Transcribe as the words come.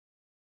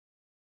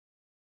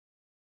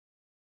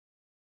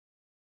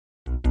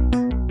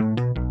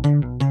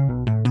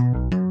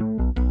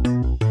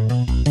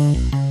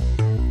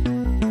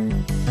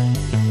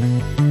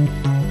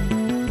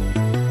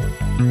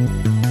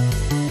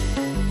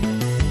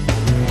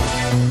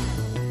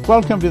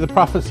Welcome to the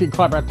Prophecy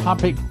Club. Our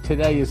topic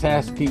today is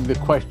asking the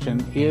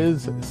question,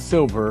 is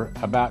silver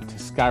about to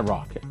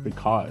skyrocket?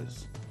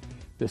 Because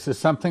this is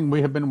something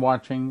we have been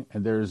watching,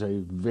 and there's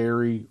a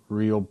very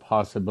real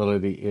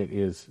possibility it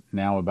is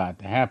now about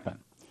to happen.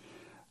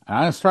 And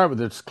I'm going to start with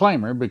a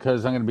disclaimer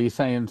because I'm going to be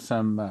saying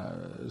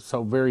some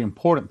so very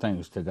important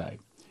things today.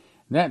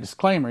 And that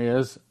disclaimer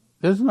is,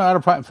 this is not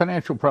a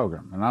financial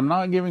program, and I'm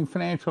not giving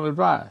financial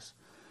advice.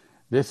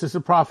 This is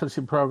a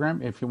prophecy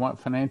program. If you want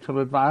financial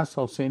advice,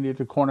 I'll send you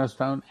to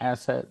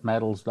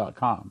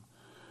cornerstoneassetmetals.com.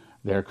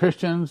 They're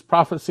Christians,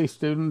 prophecy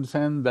students,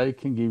 and they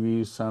can give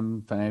you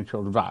some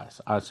financial advice.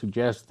 I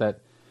suggest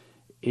that,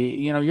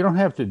 you don't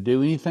have to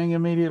do anything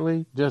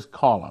immediately. Just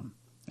call them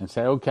and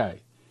say,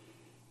 okay,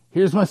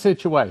 here's my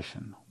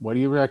situation. What do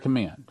you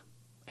recommend?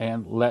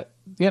 And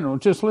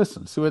just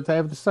listen, see what they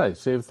have to say,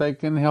 see if they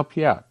can help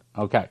you out.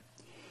 Okay.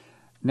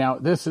 Now,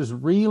 this is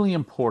really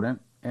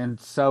important.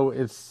 And so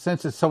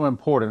since it's so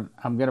important,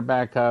 I'm going to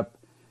back up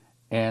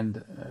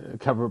and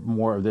cover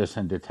more of this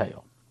in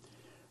detail.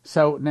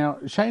 So now,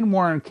 Shane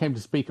Warren came to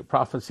speak at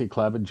Prophecy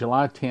Club on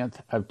July 10th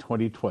of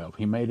 2012.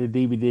 He made a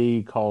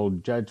DVD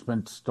called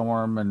Judgment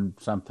Storm and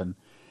something.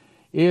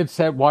 It's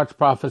at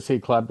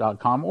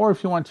watchprophecyclub.com, or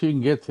if you want to, you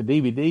can get the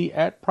DVD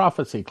at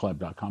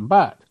prophecyclub.com.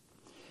 But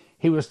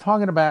he was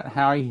talking about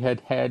how he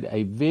had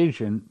a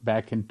vision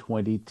back in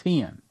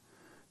 2010.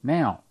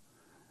 Now,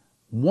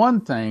 one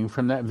thing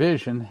from that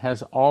vision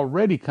has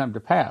already come to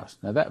pass.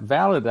 Now, that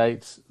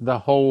validates the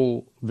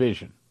whole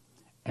vision,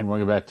 and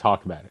we're about to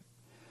talk about it.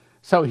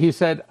 So he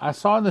said, I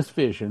saw in this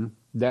vision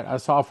that I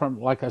saw from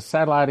like a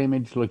satellite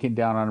image looking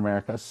down on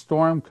America, a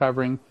storm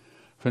covering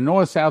from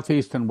north, south,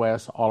 east, and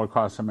west all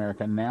across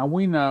America. Now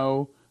we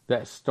know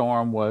that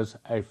storm was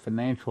a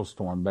financial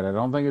storm, but I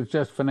don't think it's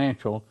just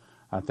financial.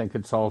 I think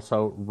it's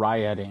also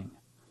rioting.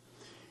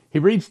 He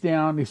reached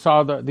down, he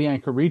saw the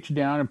anchor reach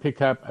down and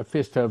pick up a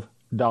fist of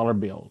dollar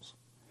bills.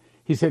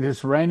 He said,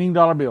 it's raining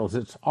dollar bills.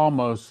 It's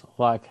almost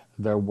like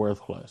they're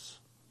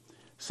worthless.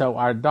 So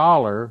our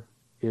dollar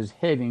is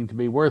heading to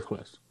be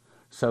worthless.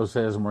 So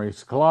says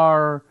Maurice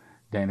Sklar,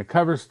 Dana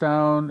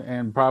Coverstone,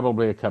 and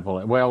probably a couple,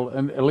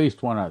 at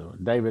least one other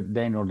one,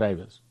 Daniel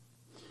Davis.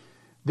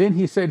 Then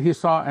he said he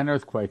saw an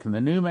earthquake in the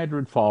New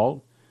Madrid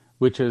Fault,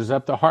 which is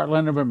up the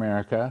heartland of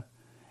America,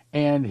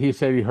 and he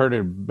said he heard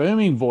a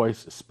booming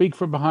voice speak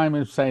from behind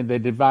him saying, they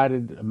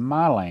divided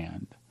my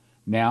land.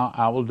 Now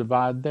I will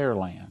divide their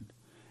land.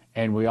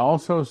 And we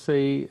also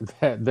see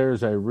that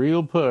there's a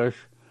real push.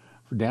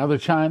 Now the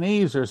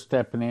Chinese are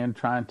stepping in,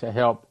 trying to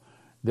help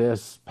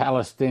this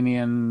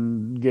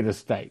Palestinian get a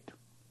state.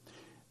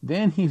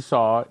 Then he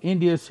saw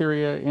India,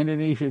 Syria,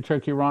 Indonesia,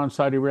 Turkey, Iran,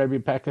 Saudi Arabia,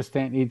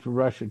 Pakistan, Egypt,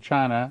 Russia,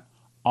 China,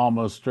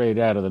 almost straight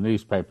out of the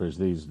newspapers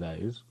these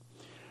days,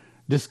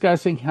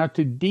 discussing how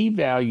to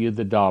devalue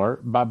the dollar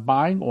by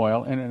buying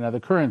oil in another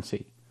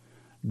currency.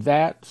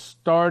 That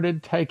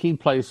started taking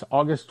place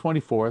August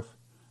 24th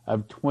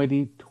of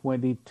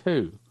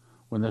 2022,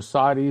 when the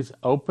Saudis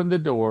opened the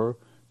door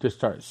to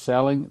start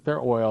selling their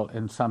oil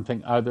in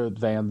something other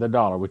than the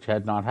dollar, which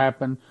had not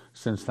happened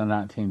since the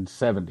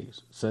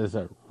 1970s. So it's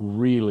a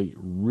really,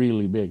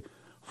 really big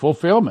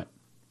fulfillment.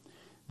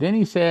 Then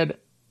he said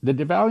the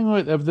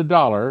devaluing of the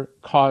dollar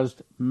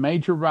caused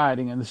major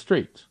rioting in the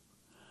streets.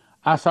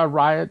 I saw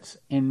riots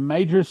in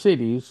major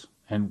cities,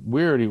 and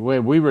we've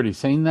already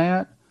seen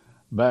that,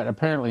 but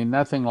apparently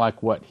nothing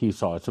like what he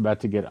saw. It's about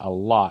to get a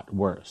lot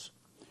worse.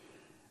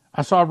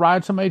 I saw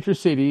riots in major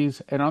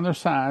cities, and on their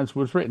signs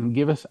was written,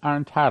 give us our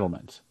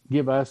entitlements.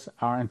 Give us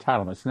our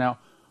entitlements. Now,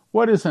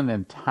 what is an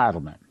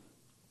entitlement?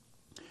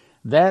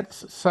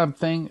 That's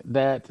something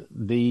that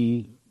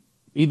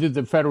either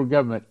the federal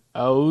government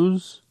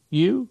owes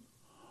you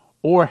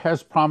or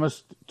has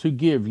promised to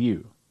give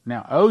you.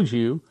 Now, owes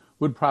you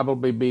would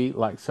probably be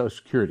like Social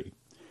Security.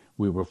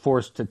 We were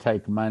forced to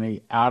take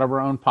money out of our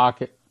own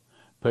pocket,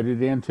 put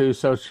it into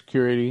Social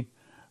Security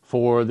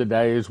for the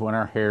days when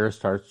our hair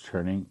starts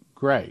turning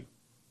gray.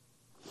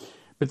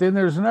 But then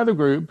there's another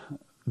group,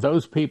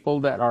 those people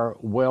that are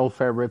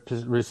welfare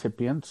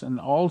recipients, and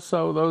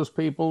also those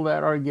people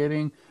that are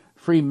getting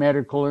free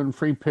medical and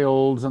free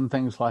pills and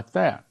things like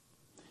that.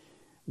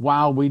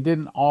 While we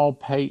didn't all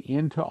pay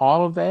into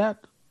all of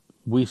that,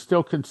 we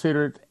still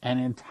consider it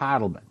an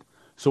entitlement.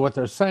 So what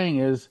they're saying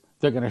is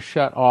they're going to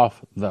shut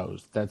off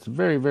those. That's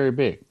very, very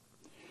big.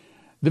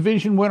 The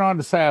vision went on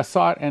to say, I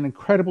saw an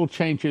incredible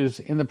changes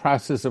in the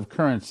prices of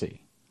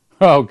currency.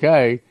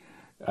 Okay,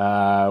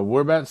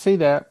 we're about to see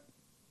that.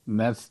 And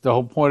that's the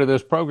whole point of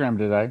this program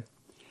today.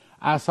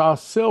 I saw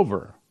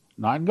silver,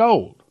 not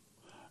gold,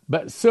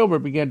 but silver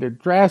began to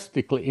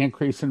drastically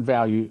increase in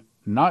value,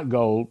 not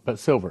gold, but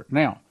silver.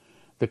 Now,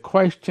 the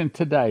question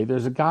today,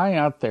 there's a guy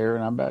out there,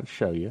 and I'm about to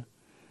show you,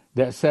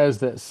 that says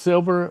that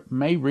silver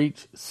may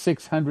reach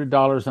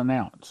 $600 an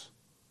ounce.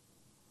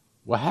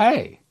 Well,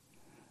 hey.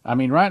 I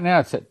mean, right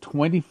now it's at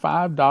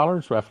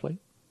 $25 roughly.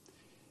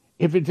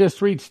 If it just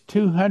reached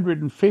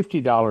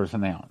 $250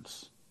 an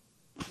ounce,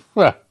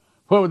 what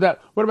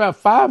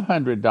about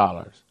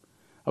 $500?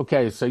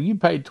 Okay, so you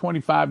paid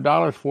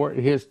 $25 for it.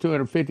 It hits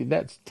 $250.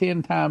 That's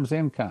 10 times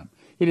income.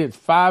 It hits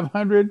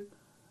 $500.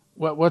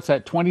 What's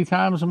that? 20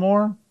 times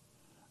more.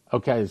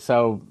 Okay,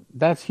 so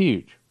that's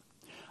huge.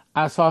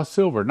 I saw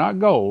silver, not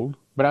gold,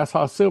 but I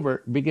saw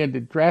silver begin to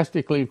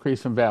drastically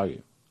increase in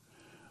value,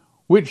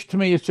 which to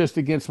me is just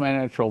against my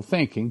natural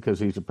thinking because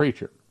he's a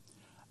preacher.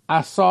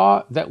 I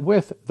saw that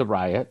with the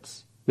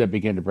riots that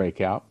began to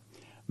break out,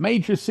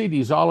 major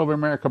cities all over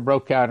America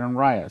broke out in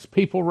riots.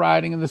 People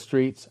rioting in the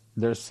streets,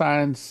 their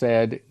signs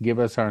said, "Give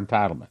us our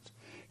entitlements."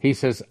 He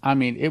says,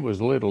 it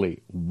was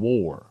literally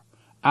war.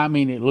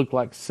 It looked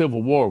like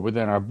civil war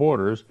within our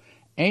borders,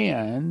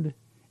 and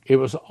it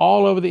was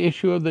all over the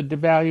issue of the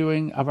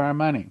devaluing of our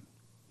money.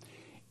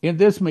 In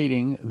this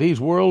meeting,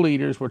 these world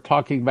leaders were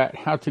talking about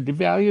how to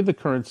devalue the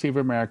currency of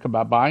America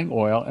by buying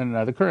oil and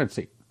another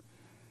currency.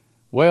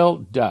 Well,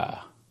 duh.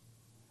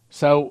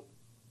 So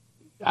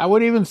I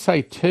would even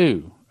say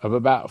 2 of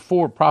about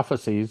 4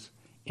 prophecies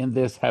in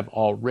this have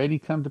already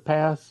come to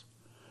pass.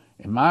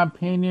 In my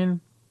opinion,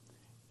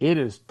 it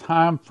is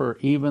time for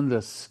even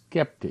the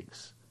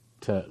skeptics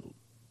to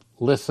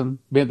listen,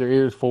 bend their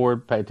ears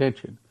forward, pay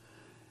attention.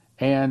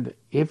 And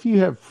if you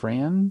have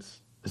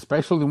friends,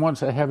 especially the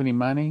ones that have any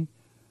money,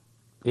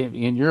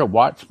 and you're a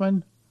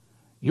watchman,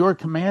 you're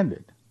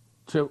commanded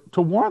to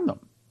warn them.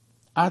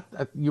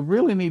 You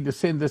really need to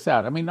send this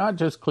out. Not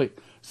just click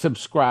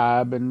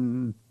subscribe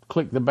and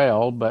click the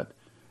bell, but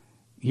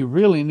you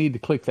really need to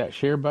click that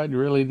share button. You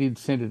really need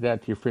to send it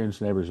out to your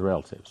friends, neighbors,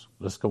 relatives.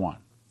 Let's go on.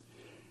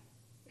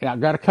 And I've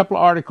got a couple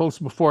of articles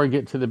before I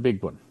get to the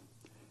big one.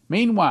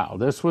 Meanwhile,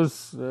 this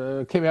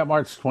came out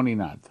March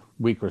 29th, a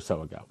week or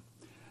so ago.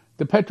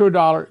 The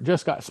petrodollar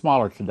just got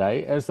smaller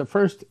today as the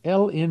first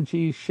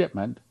LNG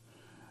shipment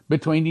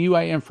between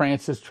UA and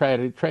France is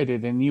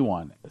traded in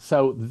Yuan.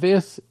 So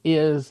this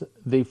is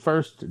the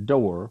first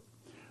door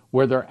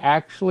where they're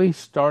actually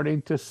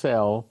starting to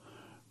sell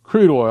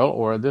crude oil,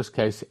 or in this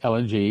case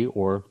LNG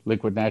or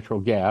liquid natural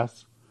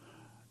gas,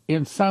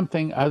 in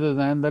something other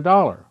than the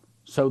dollar.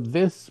 So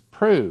this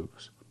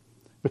proves,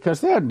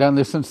 because they hadn't done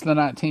this since the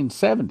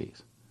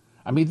 1970s.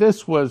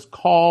 This was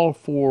call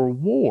for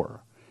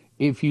war.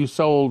 If you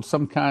sold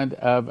some kind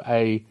of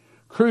a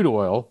crude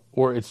oil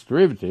or its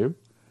derivative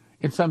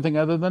in something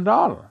other than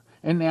dollar.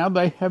 And now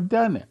they have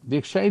done it. The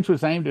exchange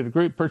was aimed at a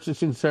group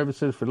purchasing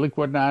services for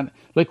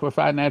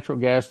liquefied natural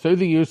gas through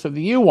the use of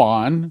the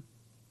Yuan,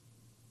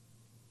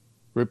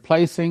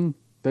 replacing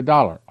the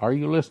dollar. Are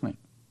you listening?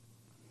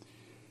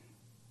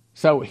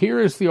 So here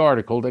is the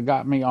article that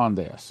got me on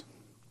this.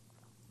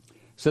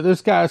 So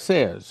this guy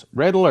says,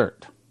 red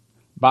alert,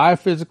 buy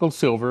physical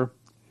silver.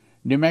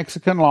 New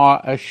Mexican law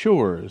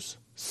assures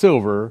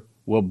silver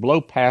will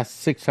blow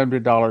past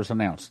 $600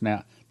 an ounce.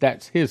 Now,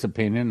 that's his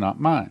opinion, not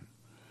mine.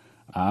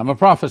 I'm a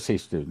prophecy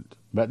student,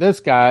 but this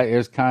guy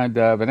is kind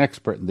of an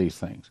expert in these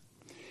things.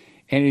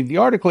 And in the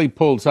article he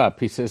pulls up,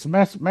 he says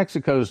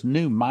Mexico's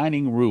new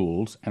mining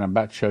rules, and I'm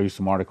about to show you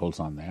some articles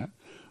on that,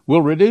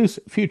 will reduce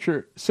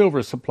future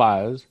silver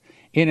supplies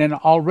in an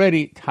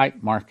already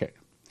tight market.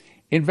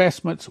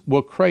 Investments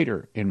will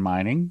crater in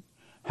mining.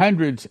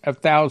 Hundreds of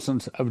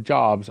thousands of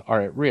jobs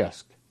are at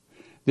risk.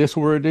 This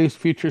will reduce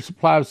future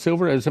supply of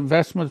silver as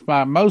investments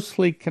by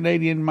mostly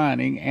Canadian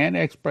mining and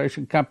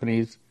exploration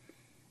companies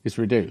is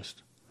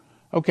reduced.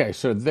 Okay,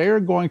 so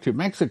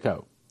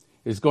Mexico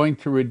is going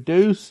to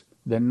reduce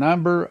the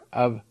number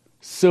of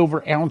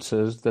silver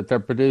ounces that they're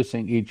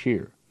producing each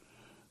year.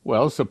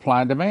 Well,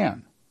 supply and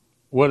demand.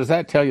 What does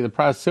that tell you the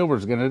price of silver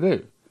is going to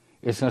do?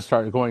 It's going to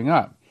start going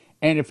up.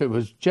 And if it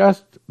was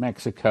just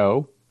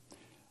Mexico,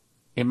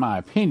 in my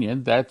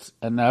opinion, that's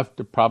enough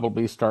to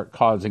probably start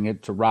causing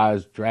it to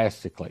rise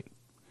drastically.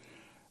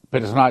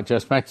 But it's not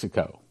just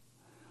Mexico.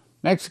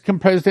 Mexican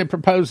president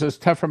proposes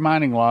tougher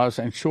mining laws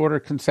and shorter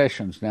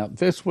concessions. Now,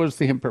 this was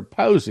him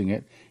proposing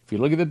it. If you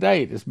look at the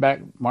date, it's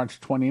back March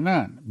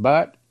 29.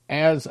 But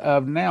as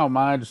of now,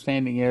 my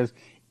understanding is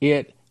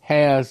it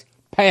has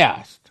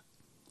passed.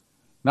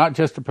 Not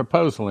just a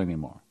proposal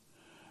anymore.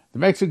 The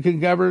Mexican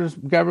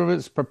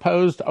government's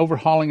proposed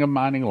overhauling of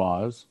mining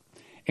laws,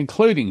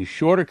 including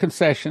shorter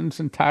concessions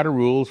and tighter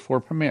rules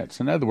for permits.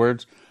 In other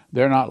words,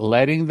 they're not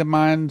letting the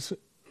mines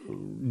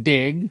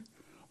dig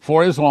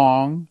for as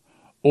long,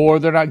 or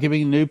they're not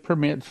giving new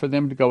permits for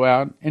them to go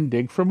out and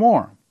dig for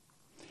more,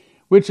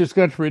 which is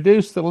going to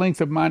reduce the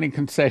length of mining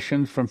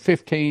concessions from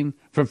 50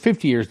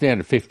 years down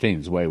to 15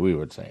 is the way we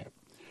would say it.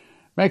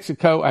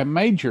 Mexico, a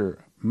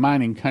major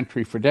mining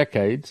country for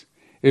decades,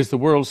 is the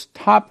world's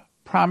top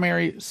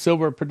primary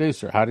silver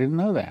producer. I didn't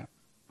know that.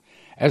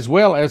 As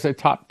well as a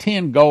top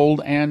 10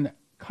 gold and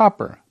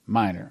copper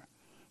miner.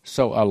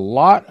 So a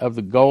lot of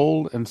the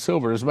gold and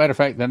silver, as a matter of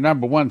fact, the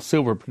number one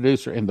silver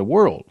producer in the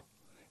world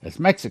is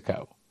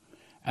Mexico.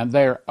 And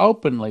they're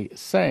openly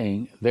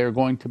saying they're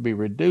going to be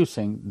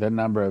reducing the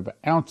number of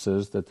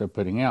ounces that they're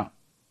putting out.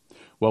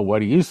 Well, what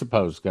do you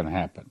suppose is going to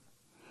happen?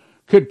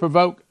 Could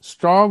provoke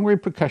strong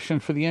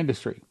repercussions for the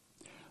industry.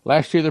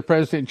 Last year, the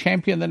president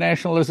championed the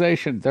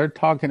nationalization. They're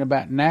talking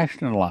about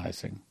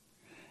nationalizing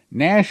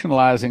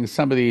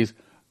some of these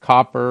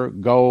copper,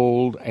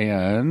 gold,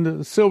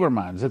 and silver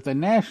mines. If they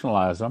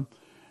nationalize them,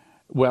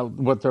 well,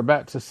 what they're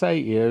about to say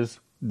is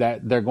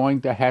that they're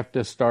going to have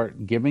to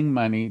start giving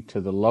money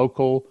to the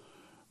local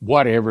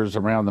whatever's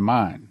around the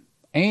mine.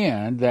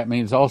 And that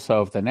means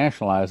also, if they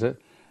nationalize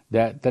it,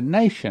 that the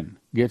nation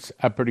gets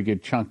a pretty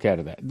good chunk out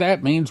of that.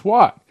 That means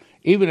what?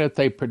 Even if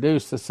they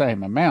produce the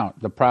same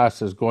amount, the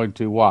price is going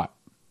to what?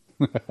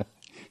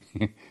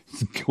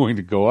 It's going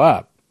to go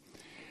up.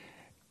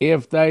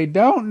 If they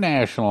don't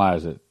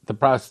nationalize it, the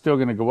price is still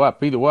going to go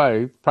up. Either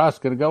way, the price is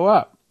going to go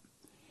up.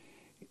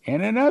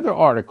 In another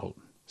article,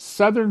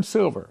 Southern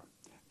Silver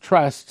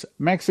trusts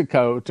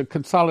Mexico to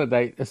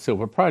consolidate a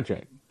silver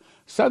project.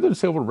 Southern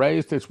Silver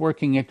raised its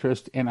working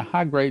interest in a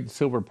high-grade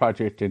silver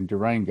project in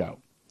Durango.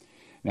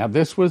 Now,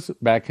 this was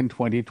back in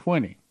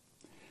 2020.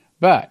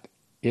 But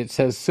it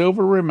says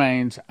silver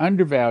remains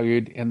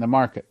undervalued in the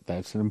market.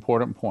 That's an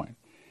important point.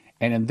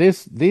 And in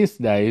these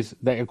days,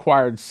 they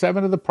acquired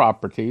 7 of the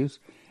properties,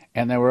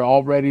 and they were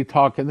already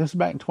talking, this is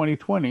back in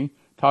 2020,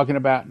 talking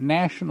about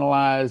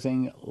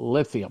nationalizing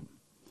lithium.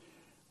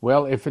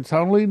 Well, if it's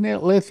only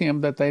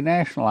lithium that they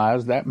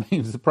nationalize, that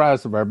means the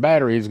price of our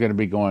battery is going to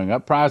be going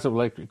up, price of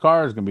electric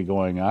cars is going to be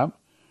going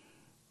up,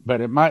 but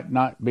it might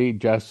not be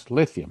just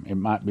lithium. It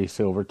might be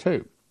silver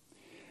too.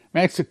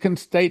 Mexican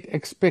state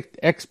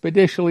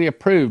expeditiously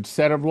approved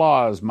set of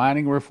laws,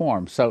 mining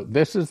reform. So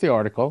this is the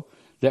article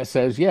that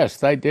says, yes,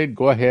 they did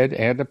go ahead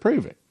and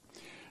approve it.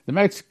 The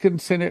Mexican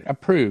Senate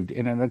approved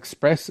in an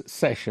express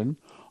session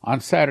on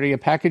Saturday a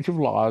package of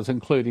laws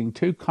including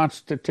 2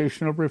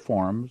 constitutional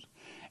reforms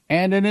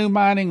and a new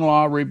mining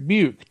law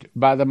rebuked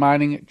by the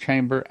Mining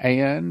Chamber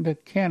and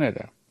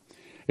Canada.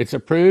 It's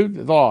approved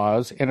the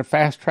laws in a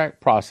fast-track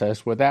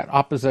process without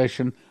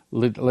opposition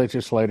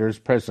legislators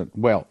present.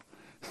 Well,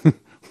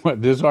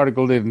 what this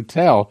article didn't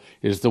tell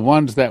is the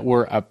ones that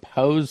were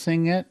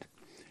opposing it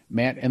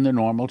met in the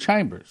normal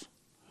chambers.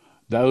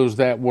 Those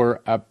that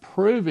were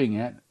approving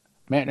it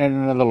met in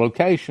another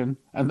location,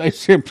 and they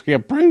simply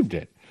approved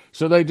it.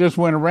 So they just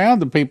went around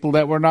the people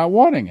that were not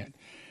wanting it.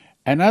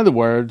 In other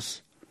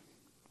words,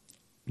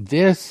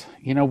 this,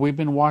 we've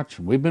been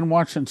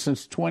watching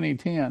since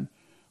 2010.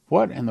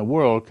 What in the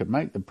world could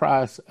make the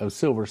price of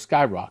silver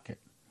skyrocket?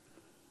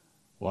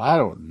 Well, I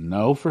don't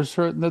know for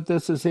certain that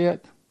this is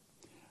it,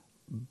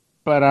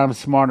 but I'm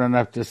smart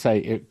enough to say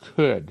it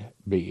could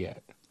be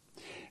it.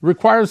 It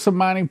requires some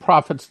mining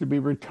profits to be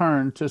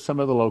returned to some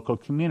of the local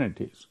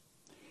communities.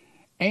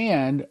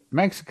 And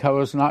Mexico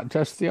is not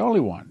just the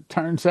only one.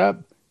 Turns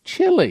up,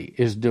 Chile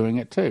is doing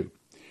it too.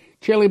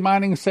 Chile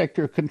mining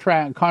sector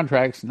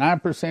contracts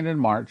 9% in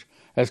March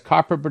as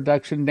copper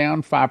production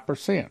down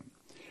 5%.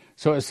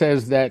 So it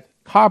says that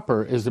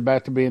copper is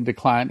about to be in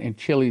decline in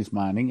Chile's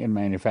mining and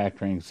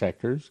manufacturing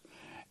sectors,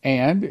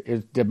 and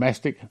its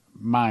domestic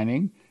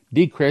mining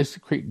decreased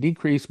by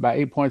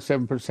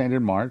 8.7%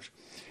 in March.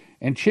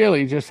 And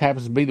Chile just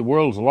happens to be the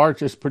world's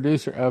largest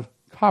producer of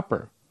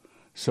copper.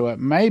 So it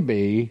may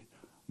be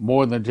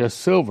more than just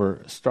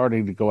silver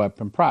starting to go up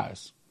in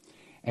price.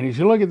 And as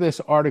you look at this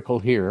article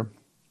here,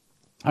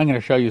 I'm going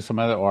to show you some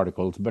other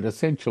articles, but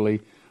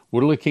essentially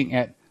we're looking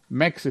at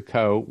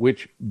Mexico,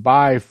 which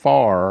by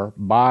far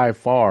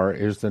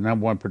is the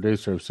number 1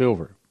 producer of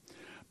silver.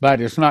 But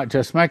it's not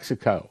just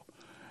Mexico.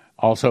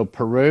 Also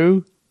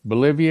Peru,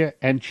 Bolivia,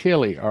 and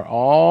Chile are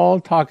all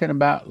talking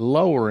about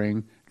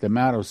lowering the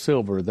amount of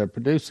silver they're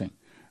producing.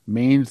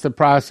 Means the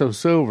price of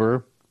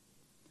silver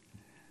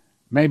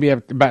may be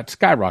about to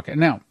skyrocket.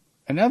 Now,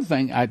 another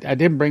thing, I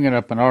didn't bring it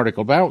up in an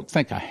article, but I don't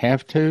think I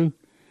have to.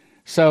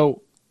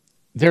 So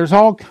there's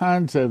all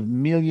kinds of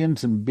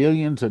millions and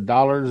billions of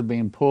dollars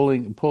being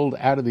pulled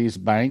out of these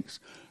banks,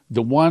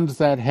 the ones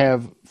that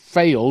have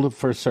failed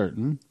for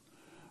certain.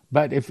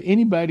 But if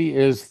anybody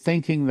is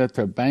thinking that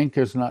their bank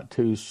is not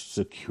too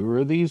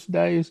secure these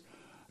days,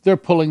 they're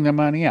pulling the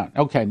money out.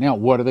 Okay, now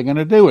what are they going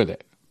to do with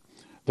it?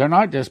 They're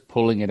not just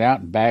pulling it out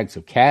in bags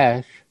of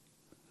cash.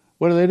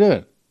 What are they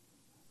doing?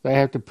 They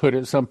have to put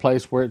it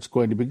someplace where it's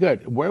going to be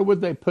good. Where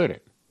would they put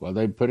it? Well,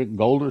 they'd put it in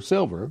gold or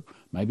silver,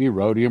 maybe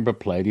rhodium or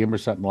palladium or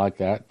something like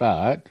that,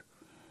 but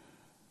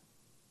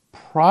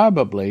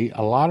probably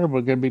a lot of them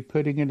are going to be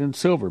putting it in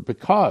silver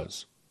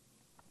because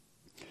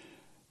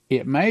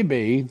it may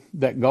be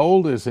that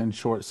gold is in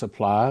short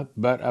supply,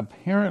 but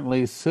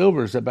apparently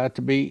silver is about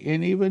to be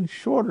in even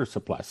shorter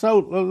supply. So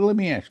let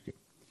me ask you,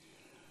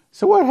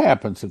 so what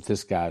happens if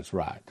this guy's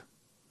right?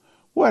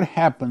 What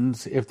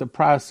happens if the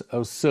price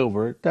of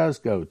silver does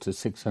go to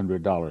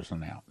 $600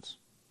 an ounce?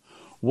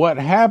 What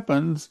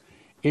happens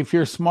if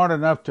you're smart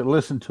enough to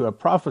listen to a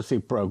prophecy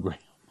program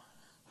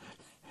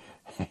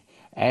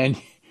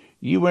and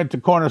you went to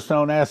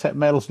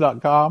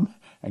cornerstoneassetmetals.com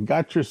and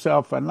got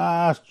yourself a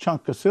nice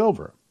chunk of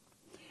silver?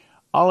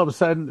 All of a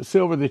sudden, the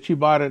silver that you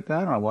bought at,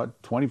 I don't know what,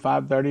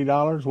 $25,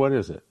 $30, what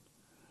is it?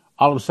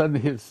 All of a sudden,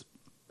 it hits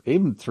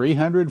even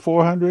 $300,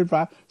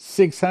 $400,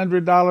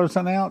 $600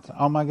 an ounce?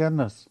 Oh, my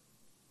goodness.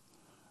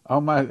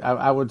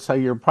 I would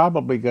say you're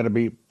probably going to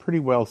be pretty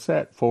well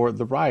set for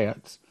the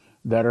riots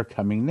that are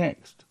coming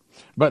next.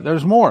 But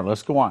there's more.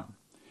 Let's go on.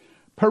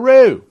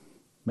 Peru.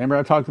 Remember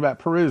I talked about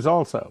Peru's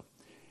also.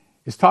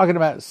 It's talking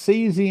about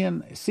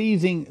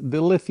seizing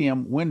the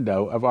lithium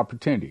window of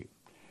opportunity.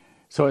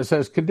 So it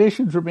says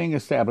conditions are being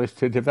established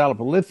to develop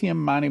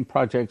lithium mining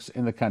projects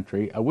in the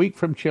country. A week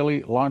from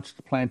Chile launched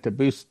a plan to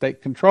boost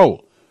state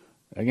control.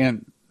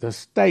 Again, the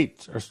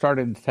states are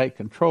starting to take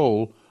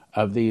control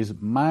of these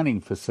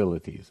mining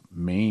facilities.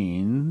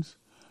 Means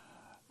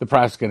the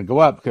price is going to go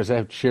up because they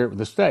have to share it with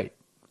the state.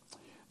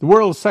 The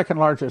world's second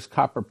largest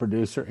copper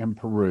producer in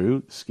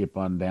Peru, skip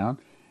on down,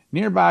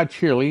 nearby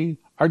Chile,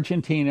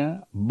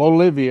 Argentina,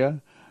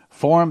 Bolivia,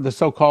 form the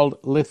so-called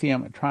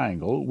lithium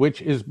triangle,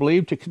 which is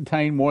believed to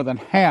contain more than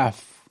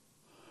half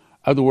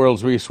of the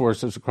world's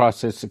resources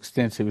across its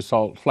extensive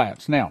salt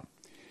flats. Now,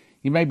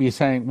 you may be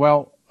saying,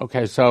 well,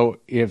 okay, so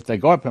if they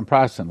go up in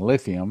price in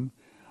lithium,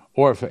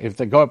 or if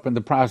they go up in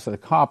the price of the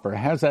copper,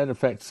 how does that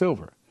affect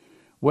silver?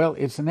 Well,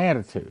 it's an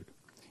attitude.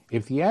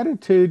 If the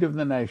attitude of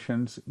the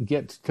nations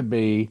gets to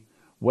be,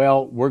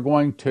 well, we're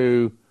going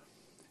to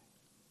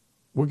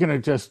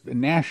just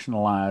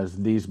nationalize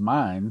these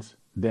mines,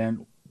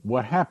 then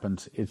what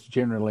happens? It's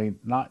generally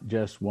not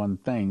just one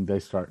thing they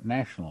start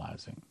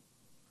nationalizing.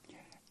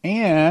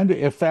 And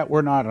if that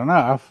were not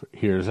enough,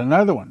 here's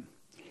another one.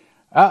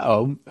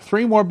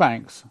 3 more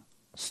banks,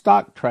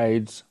 stock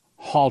trades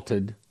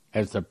halted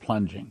as they're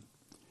plunging.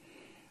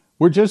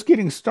 We're just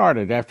getting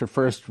started after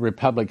First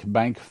Republic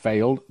Bank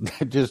failed.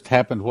 That just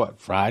happened,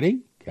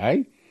 Friday?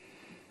 Okay.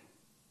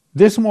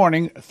 This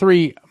morning,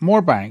 3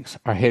 more banks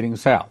are heading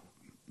south.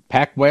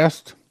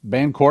 PacWest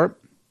Bancorp,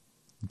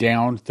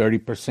 down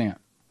 30%.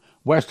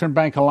 Western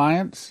Bank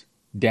Alliance,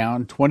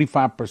 down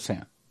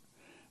 25%.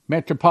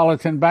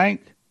 Metropolitan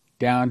Bank,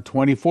 down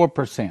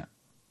 24%.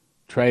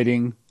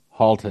 Trading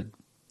halted.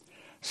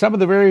 Some of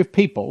the very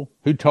people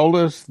who told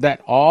us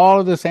that all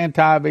of this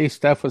anti-IV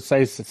stuff was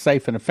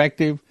safe and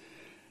effective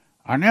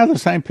are now the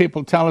same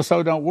people tell us,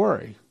 oh, don't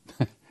worry.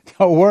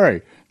 Don't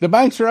worry. The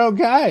banks are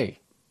okay.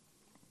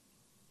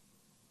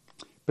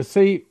 But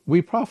see,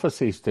 we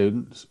prophecy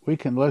students, we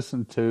can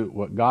listen to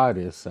what God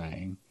is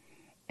saying,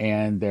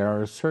 and there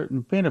are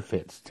certain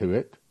benefits to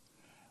it.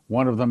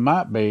 One of them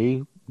might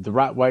be the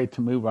right way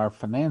to move our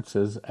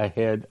finances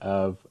ahead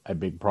of a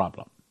big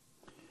problem.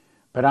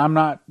 But I'm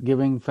not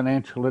giving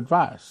financial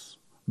advice.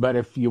 But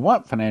if you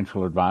want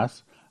financial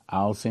advice,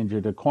 I'll send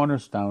you to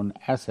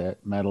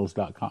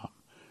cornerstoneassetmetals.com.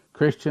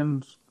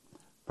 Christians,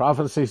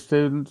 prophecy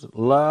students,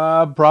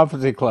 love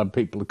Prophecy Club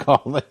people to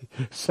call. They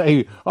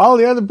say, all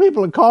the other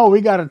people that call,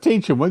 we got to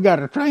teach them, we got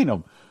to train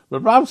them.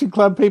 But Prophecy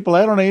Club people,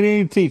 they don't need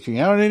any teaching,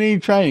 they don't need any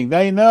training.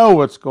 They know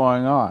what's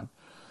going on.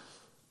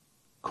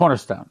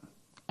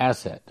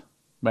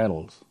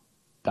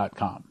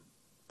 CornerstoneAssetMetals.com.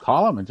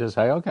 Call them and just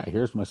say, okay,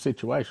 here's my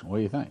situation. What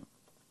do you think?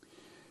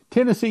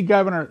 Tennessee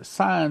governor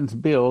signs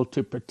bill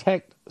to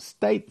protect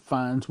state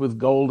funds with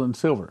gold and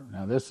silver.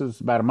 Now, this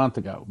is about a month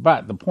ago,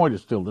 but the point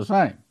is still the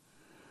same.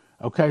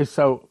 Okay,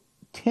 so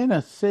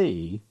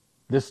Tennessee,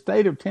 the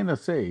state of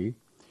Tennessee,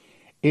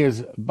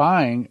 is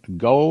buying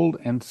gold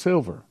and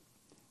silver.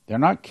 They're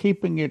not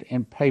keeping it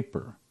in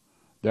paper.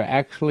 They're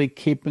actually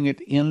keeping it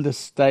in the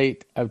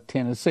state of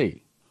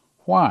Tennessee.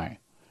 Why?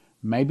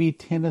 Maybe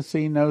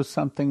Tennessee knows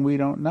something we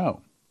don't know.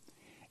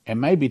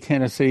 And maybe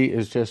Tennessee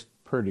is just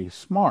pretty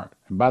smart.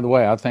 And by the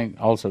way, I think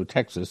also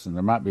Texas, and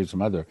there might be some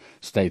other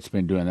states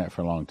been doing that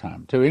for a long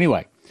time too.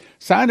 Anyway,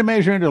 signed a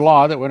measure into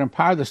law that would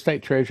empower the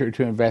state treasury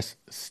to invest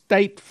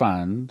state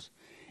funds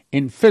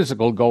in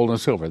physical gold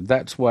and silver.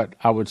 That's what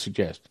I would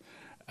suggest.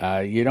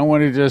 You don't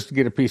want to just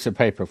get a piece of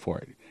paper for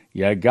it.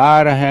 You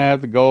got to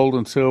have the gold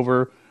and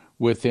silver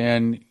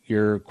within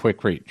your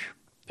quick reach.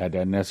 That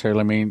doesn't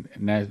necessarily mean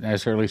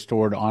necessarily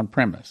stored on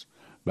premise,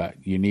 but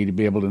you need to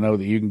be able to know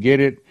that you can get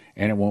it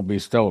and it won't be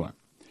stolen.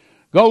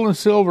 Gold and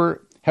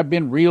silver have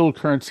been real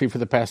currency for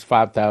the past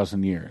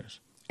 5,000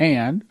 years,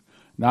 and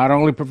not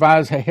only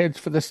provides a hedge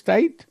for the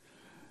state,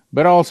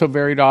 but also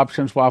varied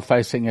options while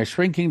facing a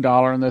shrinking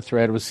dollar and the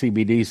threat of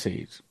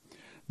CBDCs.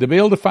 The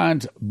bill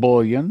defines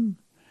bullion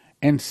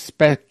and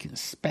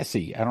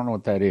specie, I don't know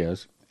what that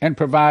is, and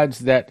provides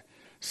that,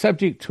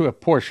 subject to a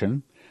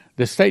portion,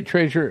 the state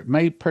treasurer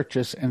may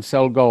purchase and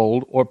sell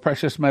gold or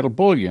precious metal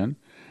bullion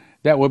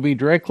that will be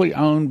directly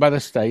owned by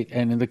the state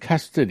and in the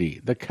custody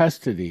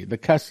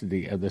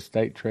of the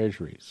state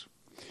treasuries.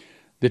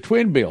 The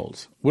twin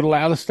bills would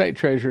allow the state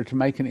treasurer to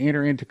make and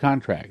enter into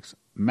contracts.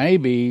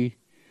 Maybe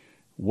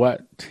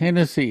what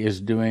Tennessee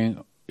is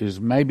doing is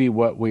maybe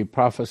what we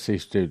prophecy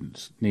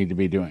students need to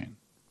be doing.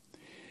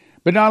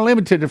 But not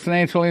limited to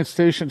financial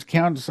institutions,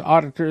 accountants,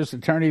 auditors,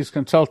 attorneys,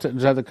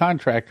 consultants, and other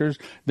contractors,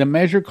 the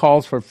measure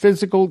calls for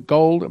physical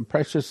gold and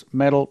precious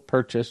metal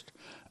purchased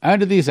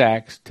under these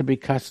acts to be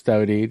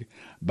custodied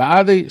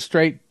by the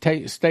state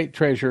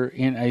treasurer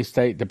in a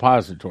state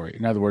depository.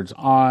 In other words,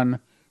 on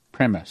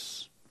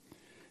premise.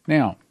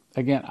 Now,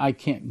 again, I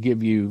can't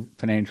give you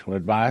financial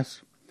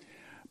advice,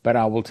 but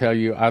I will tell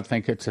you I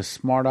think it's a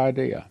smart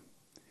idea.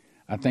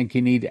 I think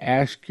you need to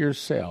ask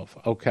yourself,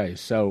 okay,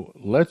 so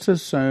let's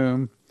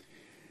assume,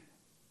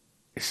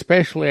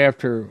 especially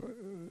after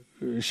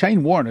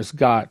Shane Warren has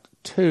got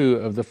 2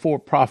 of the 4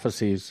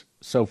 prophecies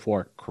so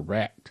far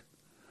correct.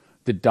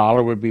 The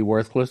dollar would be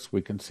worthless.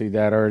 We can see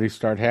that already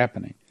start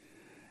happening.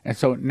 And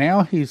so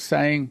now he's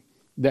saying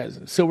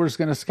that silver is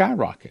going to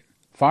skyrocket,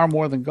 far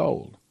more than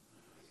gold.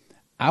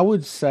 I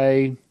would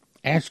say,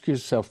 ask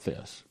yourself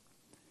this.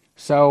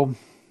 So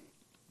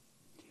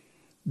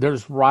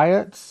there's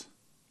riots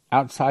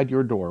outside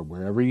your door,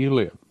 wherever you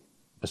live.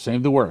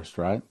 Assume the worst,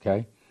 right?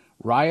 Okay.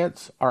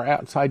 Riots are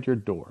outside your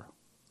door.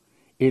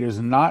 It is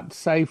not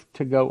safe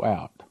to go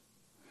out.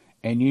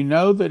 And you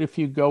know that if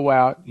you go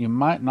out, you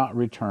might not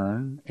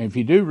return. And if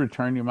you do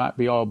return, you might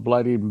be all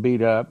bloodied and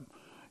beat up.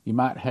 You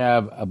might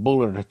have a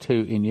bullet or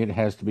 2 in you that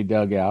has to be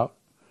dug out.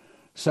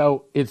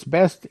 So it's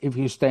best if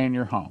you stay in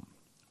your home.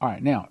 All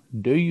right, now,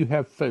 do you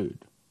have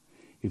food?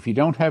 If you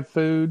don't have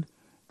food,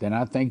 then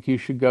I think you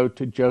should go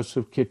to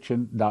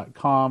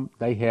josephkitchen.com.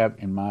 They have,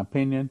 in my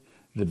opinion,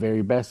 the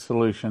very best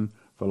solution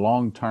for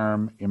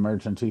long-term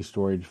emergency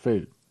storage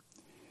food.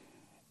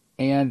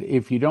 And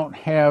if you don't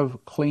have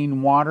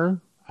clean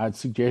water, I'd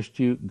suggest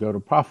you go to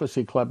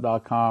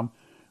prophecyclub.com.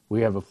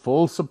 We have a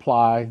full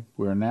supply.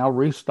 We're now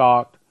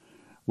restocked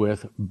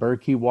with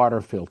Berkey water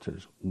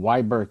filters.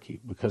 Why Berkey?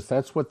 Because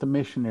that's what the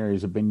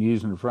missionaries have been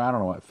using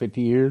for,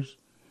 50 years?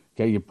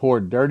 Okay, you pour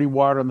dirty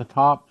water on the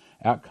top,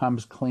 out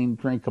comes clean,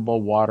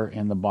 drinkable water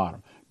in the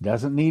bottom.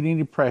 Doesn't need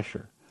any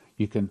pressure.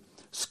 You can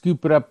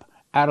scoop it up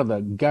out of the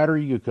gutter,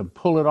 you can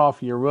pull it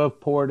off your roof,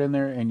 pour it in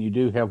there, and you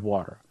do have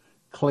water.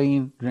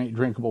 Clean,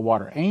 drinkable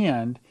water.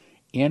 And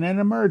in an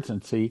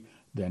emergency,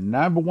 the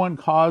number 1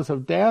 cause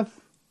of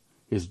death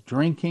is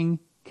drinking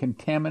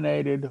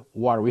contaminated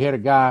water. We had a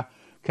guy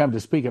come to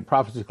speak at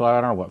Prophecy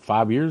Club,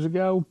 5 years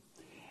ago,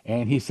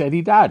 and he said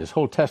he died. His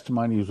whole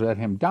testimony was about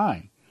him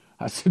dying.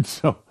 I said,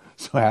 so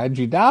how'd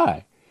you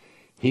die?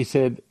 He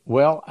said,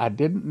 well, I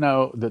didn't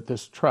know that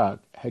this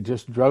truck had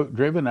just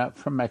driven up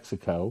from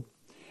Mexico,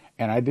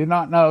 and I did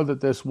not know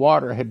that this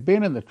water had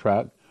been in the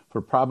truck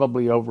for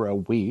probably over a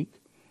week.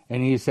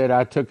 And he said,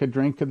 I took a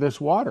drink of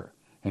this water.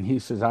 And he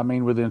says,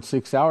 within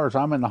 6 hours,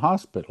 I'm in the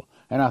hospital.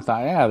 And I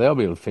thought, yeah, they'll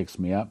be able to fix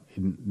me up.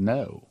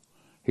 No.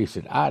 He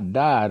said, I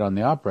died on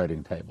the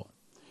operating table.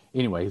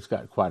 Anyway, he's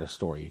got quite a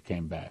story. He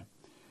came back.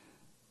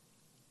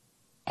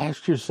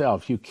 Ask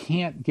yourself, you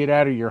can't get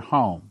out of your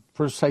home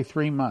for, say,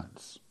 3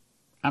 months.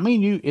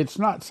 It's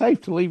not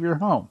safe to leave your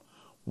home.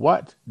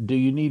 What do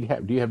you need to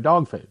have? Do you have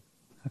dog food?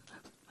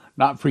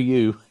 Not for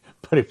you,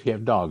 but if you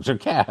have dogs or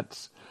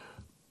cats.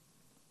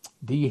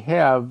 Do you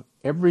have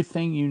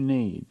everything you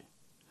need?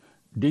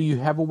 Do you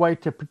have a way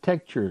to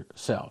protect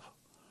yourself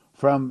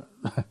from,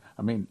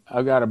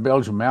 I've got a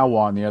Belgian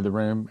Malinois in the other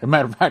room. As a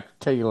matter of fact, I'll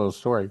tell you a little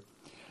story.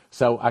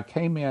 So I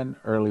came in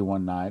early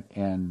one night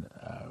and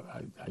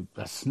I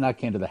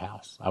snuck into the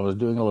house. I was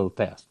doing a little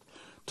test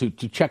to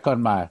check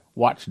on my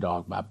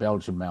watchdog, my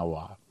Belgian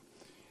Malinois.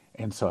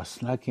 And so I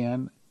snuck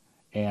in,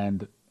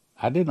 and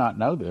I did not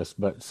know this,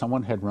 but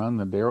someone had rung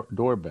the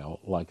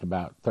doorbell like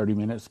about 30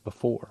 minutes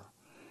before.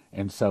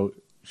 And so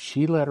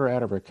she let her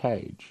out of her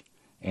cage.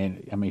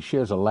 And, she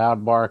has a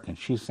loud bark, and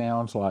she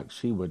sounds like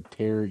she would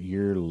tear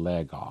your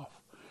leg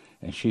off.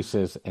 And she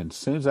says, and as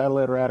soon as I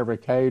let her out of her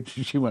cage,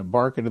 she went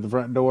barking to the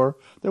front door.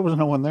 There was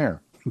no one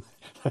there.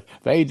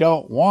 They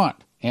don't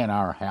want in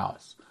our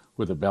house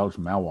with a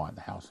Belgian Malinois in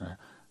the house.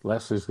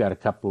 Leslie's got a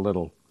couple of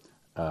little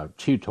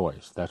chew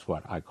toys. That's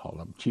what I call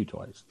them, chew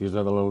toys. These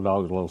are the little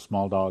dogs, little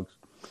small dogs.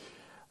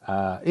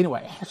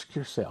 Anyway, ask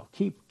yourself.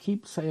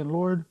 Keep saying,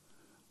 Lord,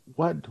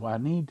 what do I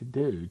need to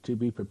do to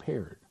be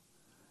prepared?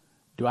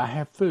 Do I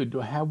have food?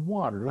 Do I have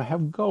water? Do I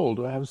have gold?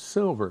 Do I have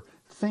silver?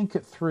 Think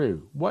it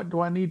through. What do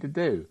I need to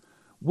do?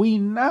 We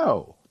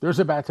know there's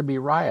about to be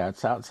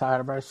riots outside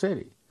of our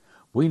city.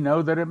 We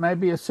know that it may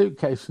be a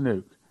suitcase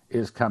nuke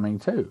is coming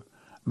too.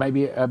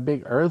 Maybe a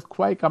big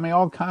earthquake.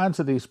 All kinds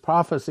of these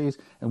prophecies,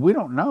 and we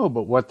don't know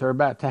but what they're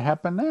about to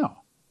happen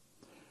now.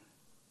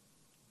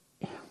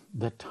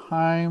 The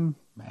time,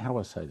 how do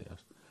I say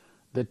this?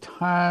 The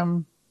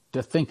time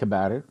to think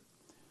about it,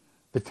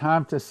 the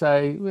time to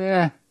say,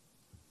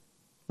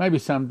 maybe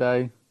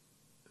someday,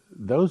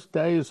 those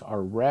days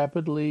are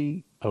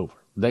rapidly over.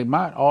 They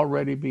might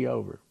already be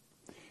over.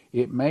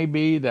 It may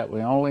be that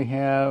we only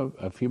have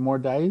a few more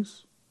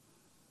days,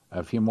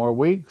 a few more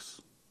weeks.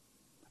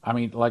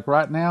 Like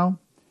right now,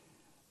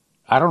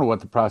 I don't know what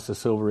the price of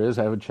silver is.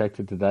 I haven't checked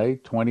it today.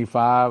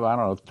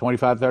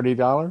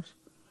 $$30.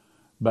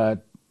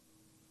 But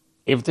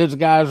if this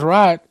guy's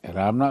right, and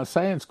I'm not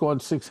saying it's going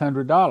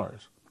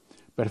 $600,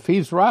 but if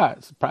he's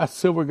right, the price of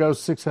silver goes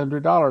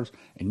 $600,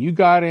 and you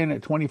got in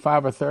at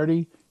 25 or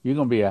 30, you're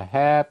going to be a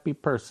happy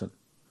person.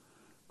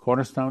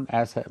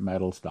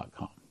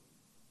 CornerstoneAssetMetals.com.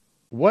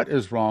 What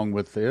is wrong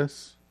with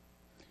this?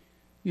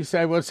 You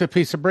say, well, it's a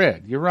piece of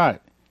bread. You're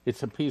right.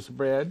 It's a piece of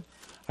bread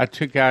I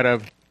took out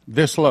of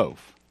this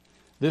loaf.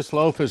 This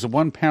loaf is a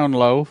 1 pound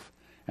loaf,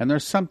 and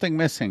there's something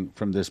missing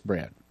from this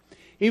bread.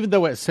 Even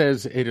though it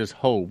says it is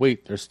whole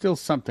wheat, there's still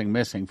something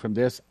missing from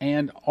this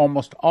and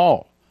almost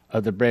all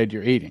of the bread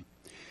you're eating.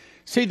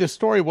 See, the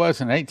story was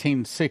in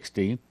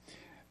 1860,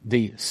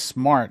 the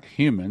smart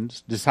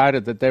humans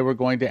decided that they were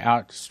going to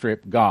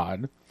outstrip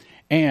God,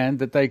 and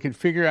that they could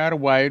figure out a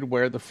way to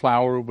where the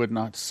flour would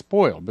not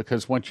spoil,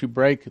 because once you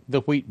break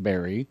the wheat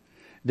berry,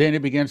 then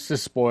it begins to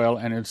spoil,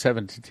 and in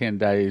 7 to 10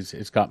 days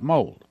it's got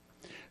mold.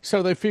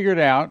 So they figured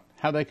out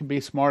how they could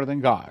be smarter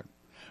than God.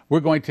 We're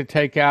going to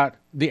take out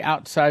the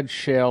outside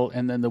shell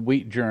and then the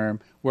wheat germ.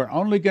 We're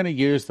only going to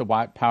use the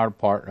white powder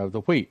part of the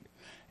wheat.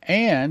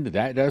 And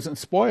that doesn't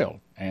spoil.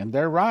 And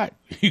they're right.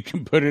 You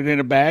can put it in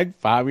a bag.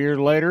 5 years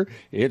later,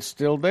 it's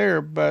still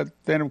there. But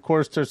then, of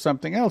course, there's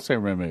something else they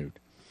removed.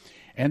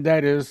 And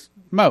that is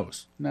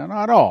most. Now,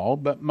 not all,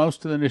 but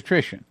most of the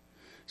nutrition.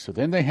 So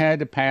then they had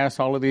to pass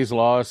all of these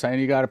laws saying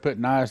you got to put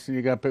niacin,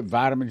 you got to put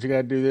vitamins, you got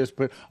to do this,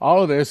 put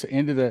all of this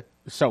into the...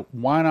 So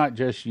why not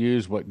just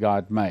use what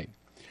God made?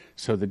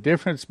 So the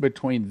difference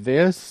between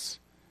this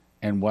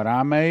and what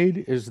I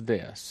made is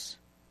this.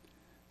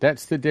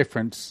 That's the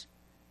difference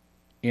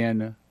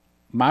in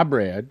my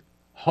bread,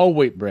 whole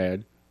wheat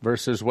bread,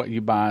 versus what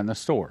you buy in the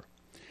store.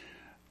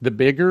 The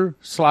bigger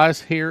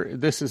slice here,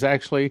 this is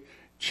actually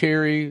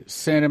cherry,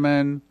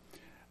 cinnamon,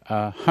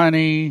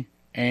 honey,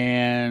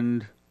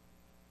 and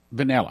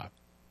vanilla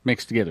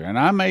mixed together. And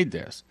I made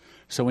this.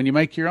 So when you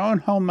make your own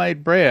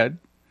homemade bread,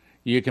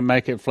 you can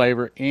make it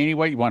flavor any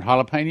way. You want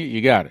jalapeno,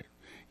 you got it.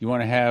 You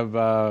want to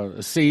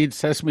have seeds,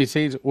 sesame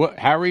seeds,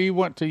 however you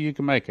want to, you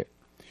can make it.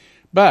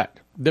 But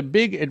the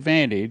big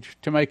advantage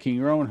to making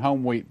your own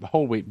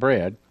whole wheat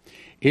bread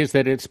is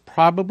that it's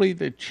probably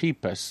the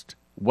cheapest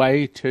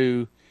way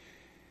to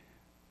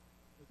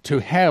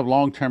have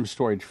long-term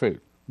storage food,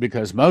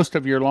 because most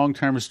of your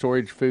long-term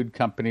storage food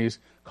companies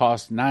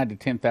cost $9,000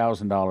 to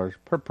 $10,000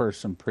 per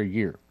person per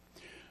year.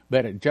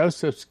 But at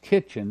Joseph's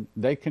Kitchen,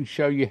 they can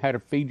show you how to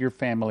feed your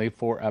family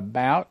for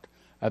about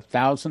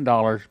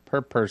 $1,000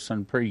 per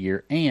person per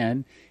year,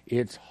 and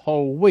it's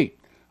whole wheat.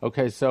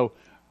 Okay, so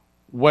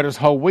what is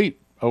whole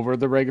wheat over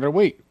the regular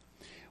wheat?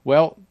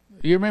 Well,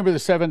 you remember the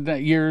 7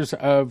 years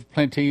of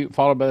plenty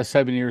followed by the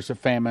 7 years of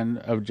famine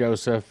of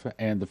Joseph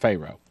and the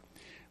Pharaoh.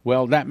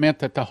 Well, that meant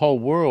that the whole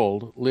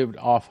world lived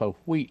off of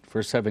wheat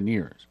for 7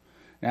 years.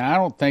 Now, I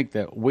don't think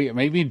that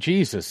maybe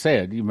Jesus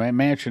said,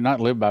 man should not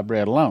live by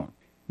bread alone,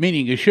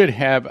 meaning you should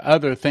have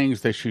other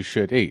things that you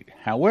should eat.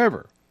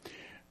 However,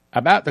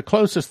 about the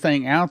closest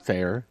thing out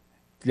there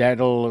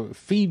that'll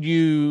feed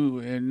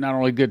you not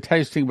only good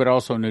tasting but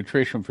also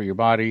nutrition for your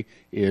body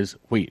is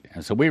wheat.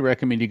 And so we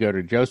recommend you go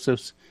to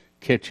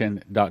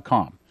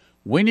josephskitchen.com.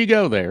 When you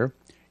go there,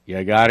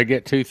 you got to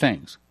get 2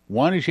 things.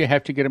 One is you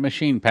have to get a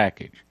machine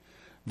package.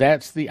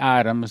 That's the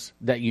items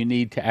that you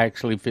need to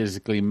actually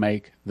physically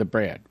make the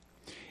bread.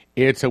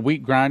 It's a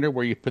wheat grinder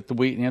where you put the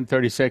wheat in.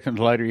 30 seconds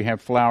later, you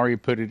have flour. You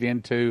put it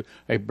into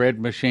a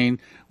bread machine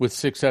with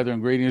 6 other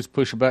ingredients.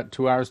 Push a button.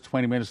 2 hours,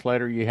 20 minutes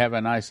later, you have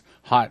a nice,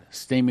 hot,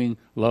 steaming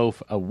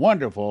loaf of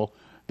wonderful,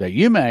 that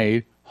you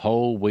made,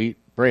 whole wheat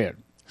bread.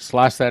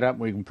 Slice that up.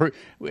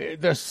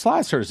 The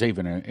slicer is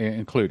even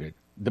included.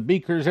 The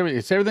beakers, everything.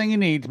 It's everything you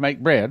need to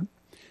make bread.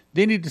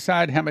 Then you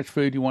decide how much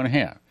food you want to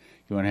have.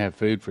 You want to have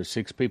food for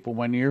 6 people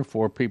 1 year,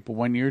 4 people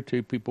 1 year,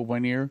 2 people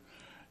 1 year.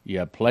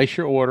 You place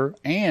your order,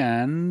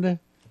 and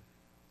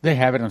they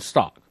have it in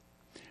stock.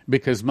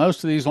 Because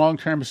most of these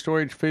long-term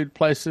storage food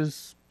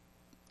places,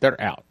 they're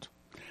out.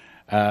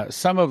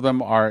 Some of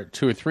them are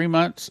 2 or 3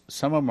 months.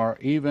 Some of them are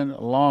even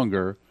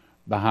longer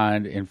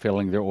behind in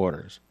filling their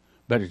orders.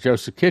 But at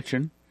Joseph's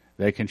Kitchen,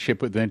 they can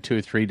ship within 2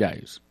 or 3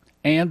 days.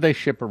 And they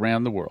ship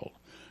around the world.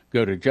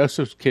 Go to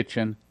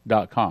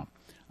josephskitchen.com.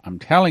 I'm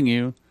telling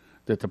you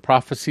that the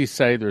prophecies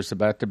say there's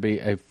about to be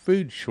a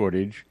food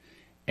shortage.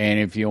 And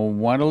if you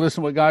want to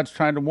listen to what God's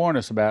trying to warn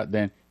us about,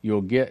 then you'll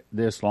get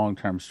this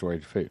long-term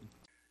storage food.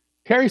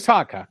 Terry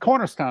Saka,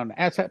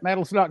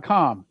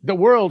 CornerstoneAssetMetals.com. The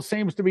world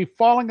seems to be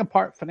falling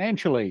apart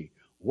financially.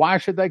 Why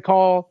should they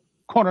call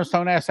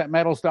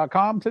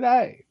CornerstoneAssetMetals.com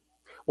today?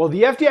 Well,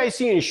 the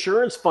FDIC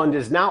insurance fund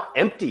is now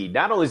empty.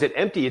 Not only is it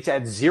empty, it's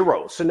at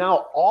zero. So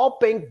now all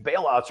bank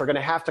bailouts are going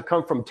to have to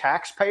come from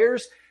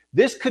taxpayers.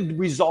 This could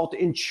result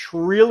in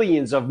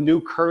trillions of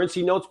new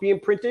currency notes being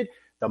printed.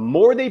 The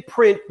more they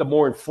print, the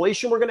more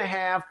inflation we're going to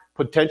have,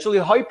 potentially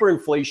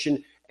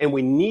hyperinflation, and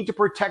we need to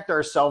protect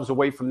ourselves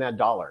away from that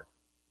dollar.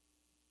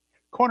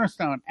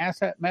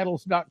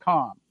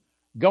 CornerstoneAssetMetals.com.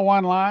 Go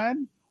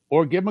online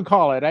or give them a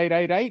call at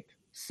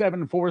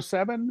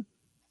 888-747-3309.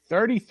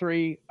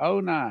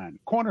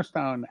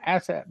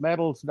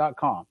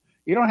 CornerstoneAssetMetals.com.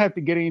 You don't have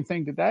to get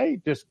anything today.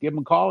 Just give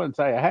them a call and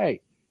say,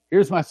 hey,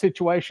 here's my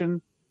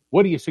situation.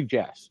 What do you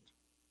suggest?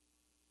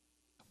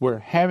 We're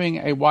having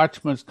a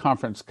Watchman's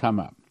Conference come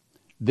up.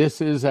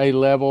 This is a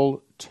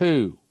level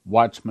 2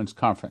 Watchman's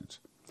Conference.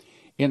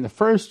 In the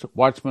first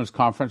Watchman's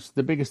Conference,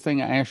 the biggest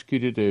thing I ask you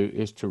to do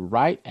is to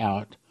write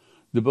out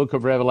the book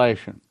of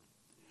Revelation.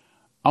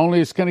 Only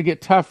it's going to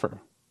get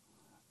tougher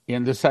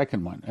in the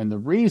second one. And the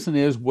reason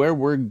is where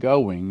we're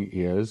going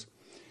is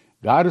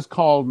God has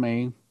called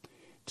me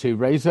to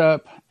raise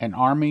up an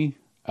army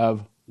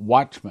of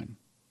watchmen,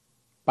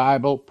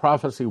 Bible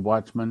prophecy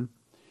watchmen,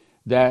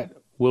 that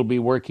will be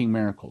working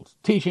miracles,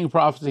 teaching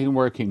prophecy and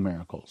working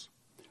miracles.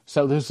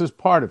 So this is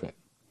part of it.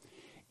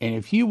 And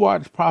if you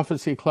watch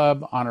Prophecy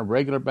Club on a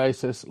regular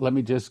basis, let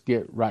me just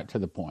get right to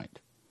the point.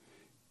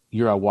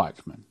 You're a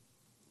watchman.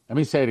 Let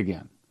me say it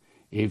again.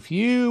 If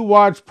you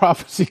watch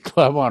Prophecy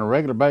Club on a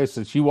regular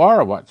basis, you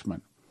are a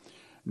watchman.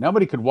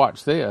 Nobody could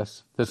watch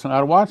this that's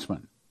not a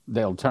watchman.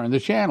 They'll turn the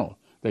channel.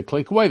 They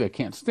click away. They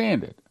can't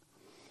stand it.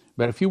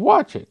 But if you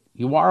watch it,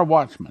 you are a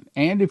watchman.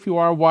 And if you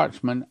are a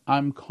watchman,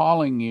 I'm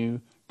calling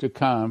you to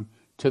come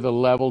to the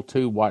Level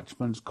 2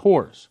 Watchman's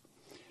course.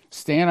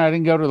 Stan, I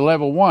didn't go to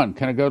Level 1.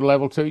 Can I go to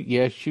Level 2?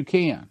 Yes, you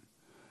can.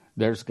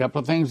 There's a couple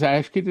of things I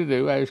ask you to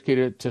do. I ask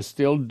you to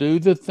still do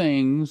the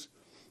things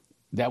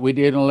that we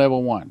did in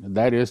Level 1.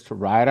 That is to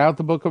write out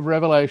the book of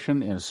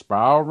Revelation in a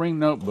spiral ring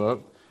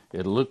notebook.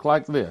 It'll look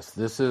like this.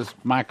 This is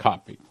my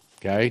copy,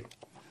 okay?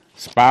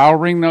 Spiral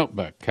ring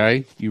notebook,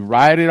 okay? You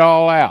write it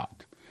all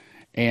out.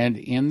 And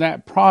in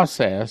that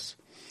process,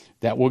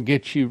 that will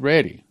get you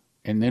ready.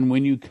 And then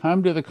when you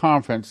come to the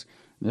conference,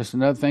 this is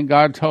another thing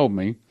God told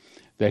me,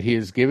 that He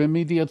has given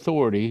me the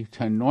authority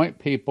to anoint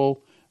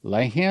people,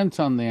 lay hands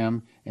on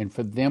them, and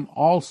for them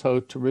also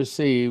to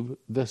receive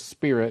the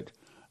spirit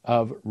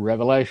of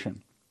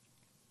revelation.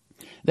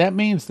 That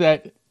means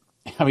that,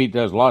 He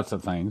does lots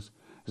of things.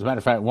 As a matter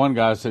of fact, one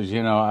guy says,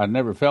 I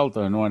never felt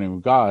the anointing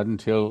of God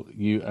until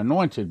you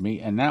anointed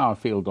me, and now I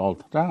feel it all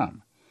the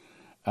time.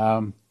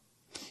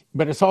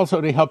 But it's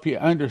also to help you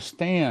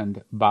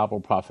understand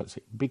Bible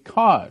prophecy,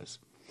 because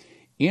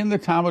in the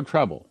time of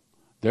trouble,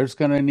 there's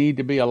going to need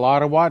to be a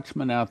lot of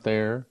watchmen out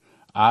there.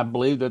 I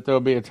believe that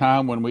there'll be a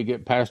time when we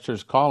get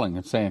pastors calling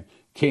and saying,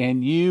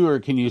 can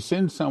you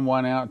send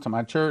someone out to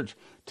my church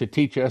to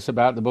teach us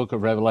about the book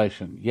of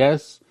Revelation?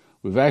 Yes,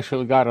 we've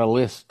actually got a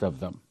list of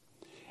them.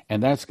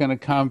 And that's going to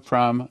come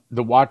from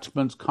the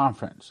Watchman's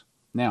Conference.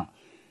 Now,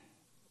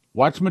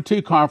 Watchman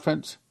 2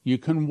 Conference, you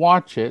can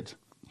watch it.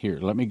 Here,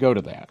 let me go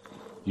to that.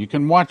 You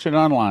can watch it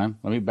online.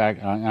 Let me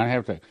back. I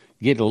have to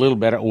get a little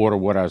bit of order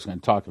what I was going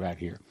to talk about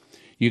here.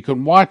 You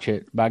can watch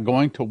it by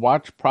going to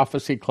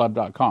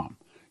watchprophecyclub.com.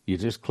 You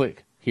just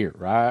click here,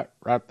 right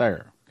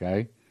there,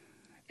 okay?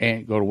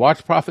 And go to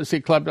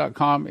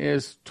watchprophecyclub.com.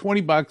 Is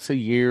 $20 a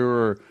year,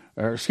 or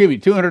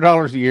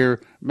 $200 a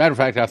year. Matter of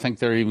fact, I think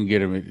they're even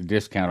getting a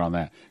discount on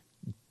that.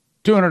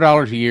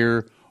 $200 a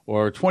year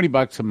or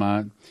 $20 a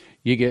month.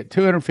 You get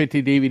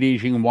 250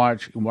 DVDs you can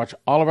watch. You can watch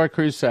all of our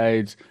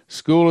crusades,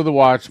 School of the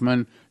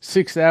Watchman,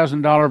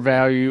 $6,000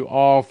 value,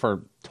 all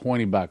for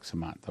 $20 a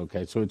month.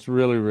 Okay, so it's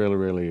really, really,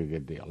 really a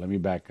good deal. Let me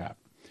back up.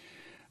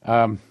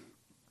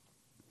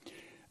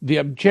 The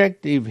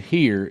objective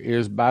here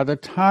is by the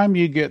time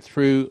you get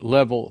through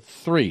Level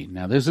 3,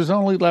 now this is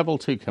only Level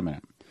 2 coming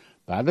up.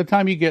 By the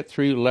time you get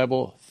through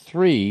Level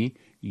 3,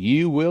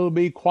 you will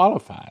be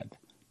qualified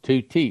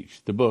to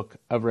teach the book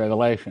of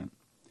Revelation.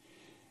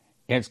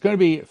 And it's going to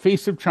be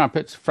Feast of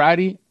Trumpets,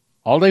 Friday,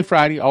 all day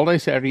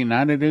Saturday,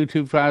 9 to noon,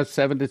 2 to 5,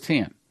 7 to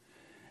 10.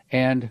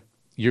 And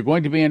you're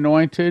going to be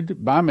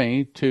anointed by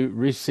me to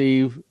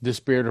receive the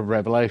spirit of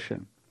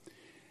revelation.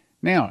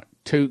 Now,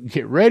 to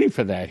get ready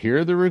for that, here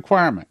are the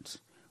requirements.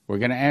 We're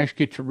going to ask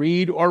you to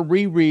read or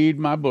reread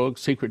my book,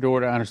 Secret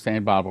Door to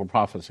Understand Bible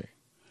Prophecy.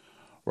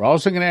 We're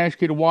also going to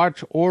ask you to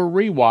watch or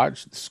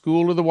rewatch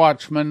School of the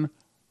Watchman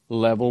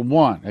Level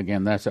 1.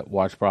 Again, that's at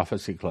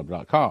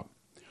watchprophecyclub.com.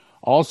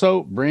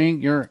 Also, bring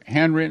your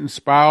handwritten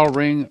spiral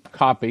ring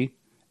copy,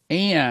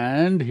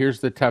 and here's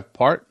the tough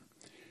part,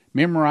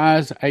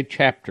 memorize a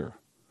chapter.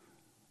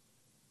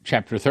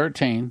 Chapter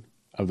 13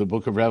 of the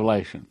book of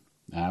Revelation.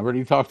 Now, I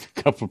already talked to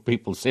a couple of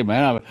people, say,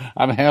 man,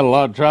 I've had a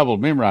lot of trouble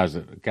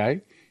memorizing it,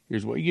 okay?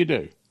 Here's what you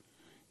do.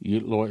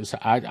 Lord,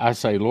 I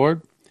say,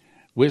 Lord,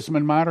 wisdom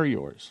and might are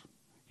yours.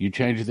 You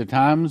change the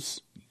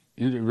times,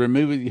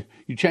 you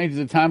change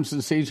the times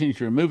and seasons,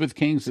 you removeth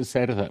kings and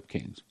setteth up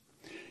kings.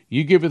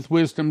 You giveth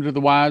wisdom to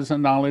the wise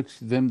and knowledge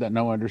to them that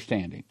know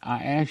understanding.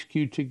 I ask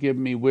you to give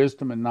me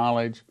wisdom and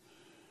knowledge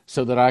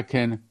so that I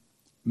can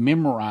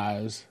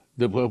memorize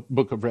the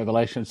book of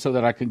Revelation, so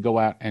that I can go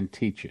out and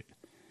teach it.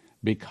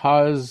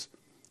 Because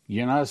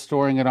you're not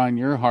storing it on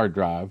your hard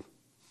drive,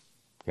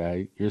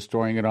 okay? You're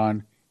storing it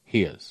on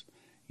His.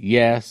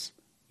 Yes,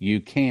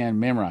 you can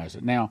memorize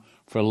it. Now,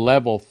 for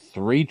Level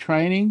 3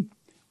 training,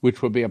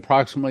 which will be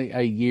approximately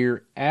a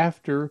year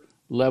after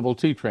Level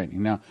 2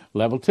 training. Now,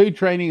 Level 2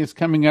 training is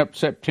coming up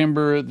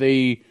September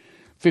the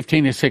 15th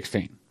and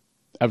 16th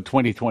of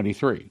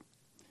 2023.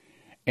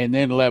 And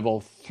then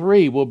Level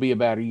 3 will be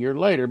about a year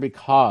later,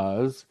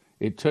 because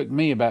it took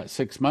me about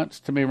 6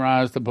 months to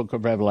memorize the book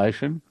of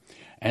Revelation,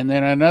 and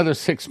then another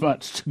 6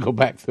 months to go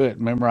back through it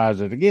and memorize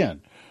it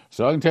again.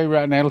 So I can tell you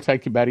right now, it'll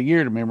take you about a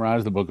year to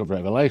memorize the book of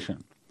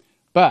Revelation.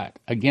 But,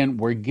 again,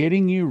 we're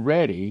getting you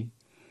ready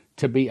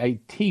to be a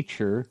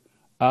teacher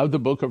of the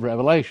book of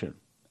Revelation,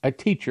 a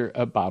teacher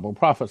of Bible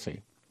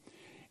prophecy.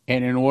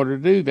 And in order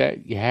to do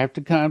that, you have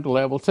to come to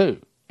Level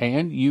 2.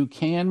 And you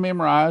can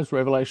memorize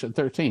Revelation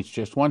 13. It's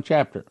just one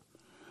chapter,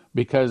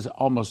 because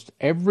almost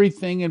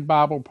everything in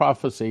Bible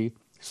prophecy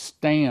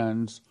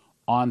stands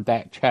on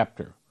that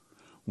chapter.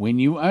 When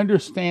you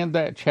understand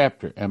that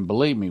chapter, and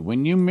believe me,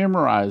 when you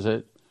memorize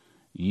it,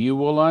 you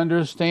will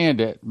understand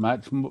it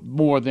much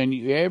more than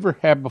you ever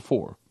have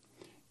before.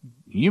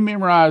 You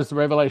memorize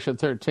Revelation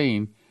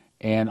 13,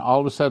 and all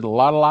of a sudden a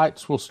lot of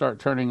lights will start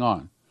turning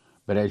on.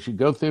 But as you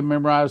go through and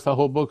memorize the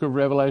whole book of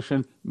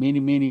Revelation, many,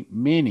 many,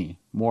 many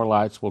more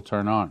lights will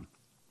turn on.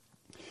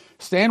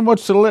 Stan,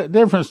 what's the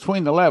difference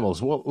between the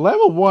levels? Well,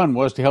 level 1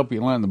 was to help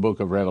you learn the book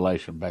of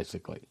Revelation,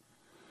 basically.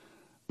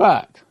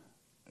 But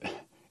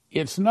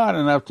it's not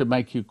enough to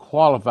make you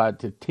qualified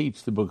to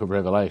teach the book of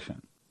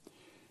Revelation.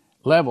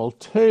 Level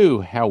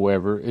 2,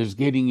 however, is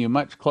getting you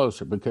much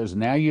closer because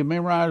now you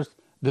memorized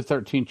the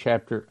 13th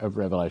chapter of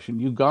Revelation.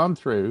 You've gone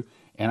through,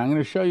 and I'm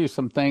going to show you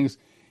some things.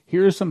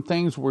 Here are some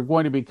things we're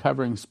going to be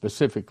covering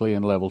specifically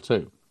in level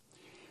 2.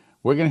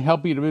 We're going to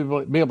help you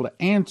to be able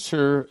to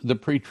answer the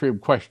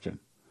pre-trib question.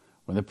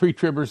 When the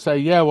pre-tribbers say,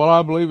 yeah, well,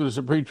 I believe there's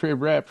a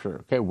pre-trib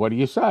rapture. Okay, what do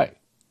you say?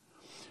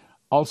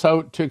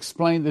 Also, to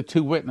explain the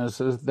two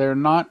witnesses, they're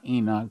not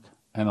Enoch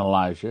and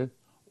Elijah.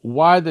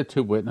 Why the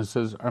two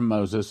witnesses are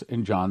Moses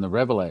and John the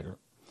Revelator.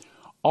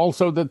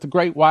 Also, that the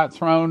great white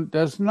throne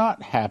does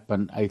not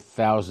happen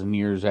 1,000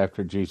 years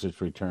after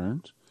Jesus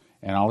returns.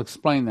 And I'll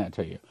explain that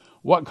to you.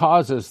 What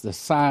causes the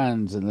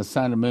signs and the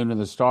sun and moon and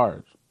the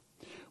stars?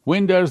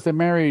 When does the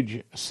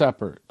marriage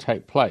supper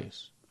take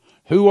place?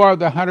 Who are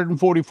the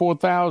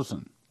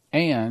 144,000?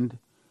 And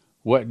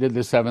what did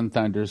the seven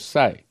thunders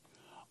say?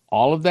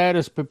 All of that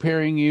is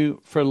preparing you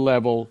for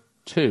level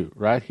 2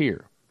 right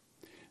here.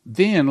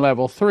 Then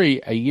level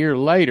 3, a year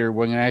later,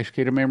 we're going to ask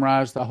you to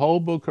memorize the whole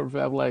book of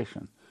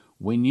Revelation.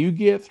 When you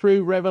get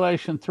through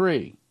Revelation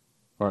 3,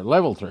 or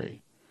level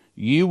 3,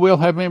 you will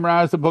have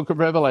memorized the book of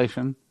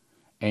Revelation,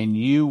 and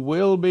you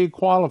will be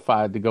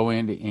qualified to go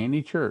into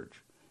any church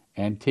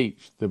and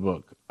teach the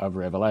book of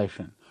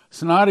Revelation.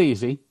 It's not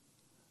easy,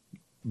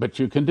 but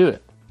you can do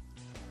it.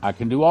 I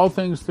can do all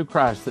things through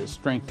Christ that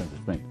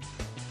strengthens me.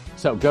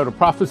 So go to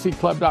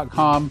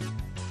prophecyclub.com,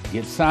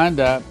 get signed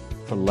up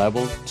for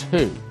level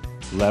 2.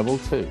 Level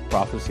 2,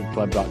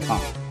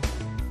 prophecyclub.com.